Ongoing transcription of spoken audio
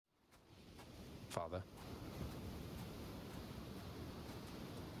Father.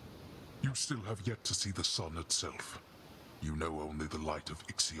 You still have yet to see the sun itself. You know only the light of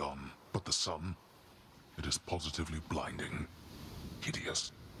Ixion, but the sun, it is positively blinding.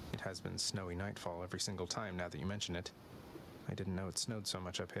 Hideous. It has been snowy nightfall every single time now that you mention it. I didn't know it snowed so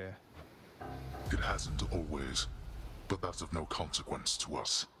much up here. It hasn't always, but that's of no consequence to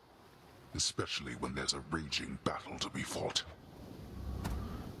us. Especially when there's a raging battle to be fought.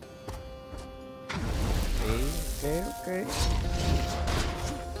 Okay.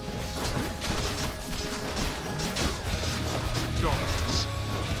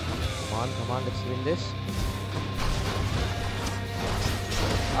 Come on, let's win this.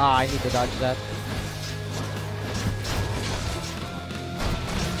 Ah, I need to dodge that.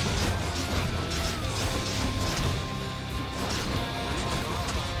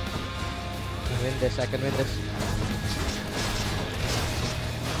 I can win this.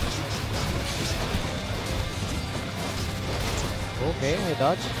 Okay, I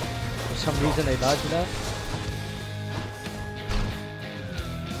dodged. For some reason I dodged that.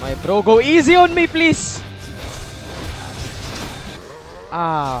 My bro, go easy on me, please!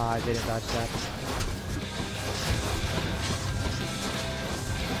 Ah, I didn't dodge that.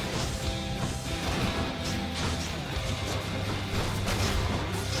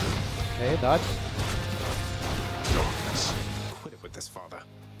 Okay, dodge. Quit it with this, Father.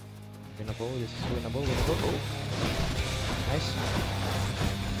 Winnable, this is winnable. Oh. Nice.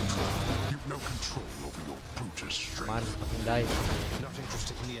 You've no control over your brutish strength. Come on, fucking die. Not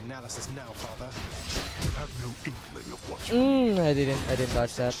interested in the analysis now, Father. You have no inkling of what you I didn't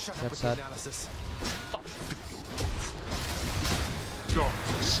dodge that. Shut up That's with sad. the analysis.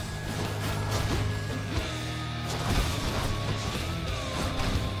 darkness.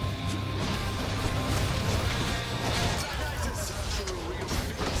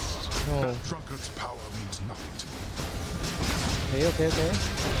 Oh. That drunkard's power means nothing to me. Okay.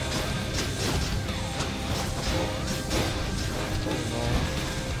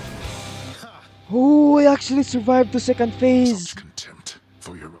 Oh, I actually survived the second phase. Such contempt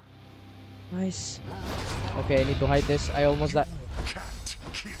for your Nice. Okay, I need to hide this. I almost died. can't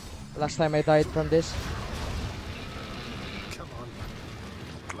kill. Last time I died from this. Come on,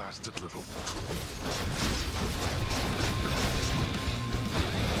 blasted little.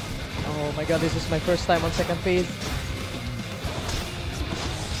 Oh my god, this is my first time on second phase.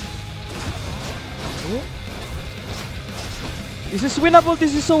 Ooh. This is winnable.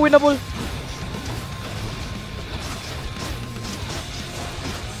 This is so winnable.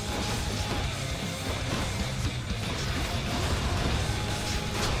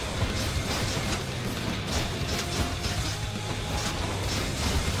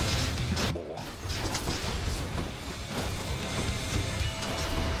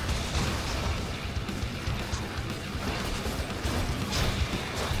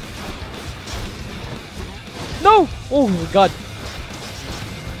 No! Oh my god.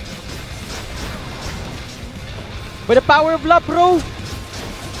 By the power of love, bro!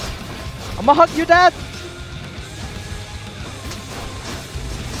 I'ma hug you, Dad!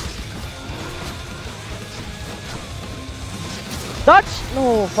 Dodge!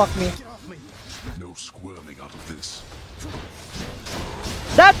 No, fuck me. No squirming out of this.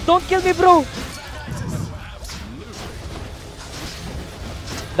 Dad, don't kill me, bro!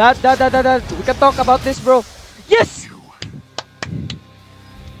 Dad. We can talk about this, bro. Yes!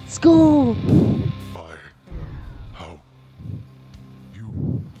 Let's go! How?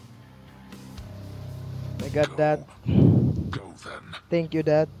 You I got Dad. go then. Thank you,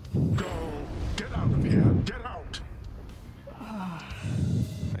 Dad. Go! Get out of here! Get out!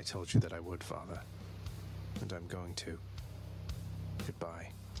 I told you that I would, Father. And I'm going to.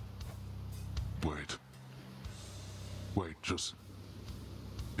 Goodbye. Wait, just...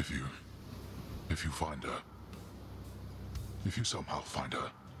 If you find her... If you somehow find her...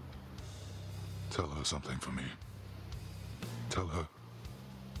 Tell her something for me. Tell her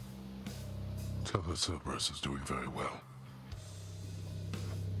Cerberus is doing very well.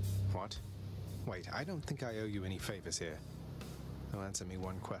 What? Wait, I don't think I owe you any favors here. Now answer me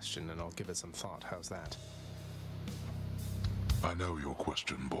one question and I'll give it some thought. How's that? I know your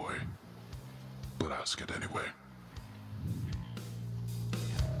question, boy. But ask it anyway.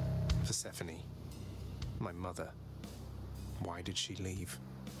 Persephone, my mother, why did she leave?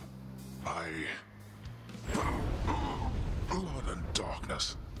 Blood and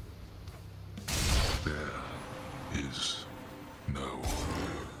darkness. There is no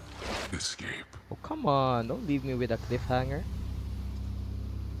escape. Oh, come on. Don't leave me with a cliffhanger.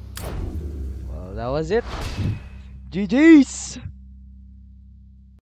 Well, that was it. GG's!